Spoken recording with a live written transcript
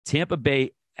Tampa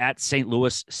Bay at St.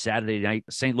 Louis Saturday night.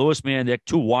 St. Louis, man, they're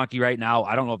too wonky right now.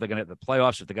 I don't know if they're going to hit the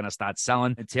playoffs, if they're going to start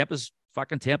selling. And Tampa's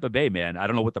fucking Tampa Bay, man. I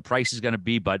don't know what the price is going to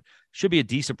be, but should be a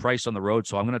decent price on the road.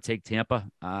 So I'm going to take Tampa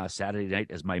Saturday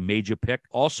night as my major pick.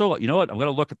 Also, you know what? I'm going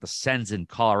to look at the Sens in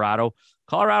Colorado.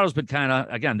 Colorado's been kind of,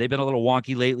 again, they've been a little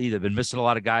wonky lately. They've been missing a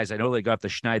lot of guys. I know they got the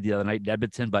Schneid the other night in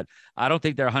Edmonton, but I don't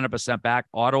think they're 100% back.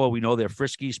 Ottawa, we know they're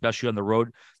frisky, especially on the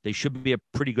road. They should be a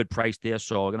pretty good price there.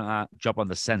 So I'm going to jump on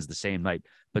the Sens the same night.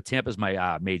 But Tampa's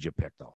my major pick, though.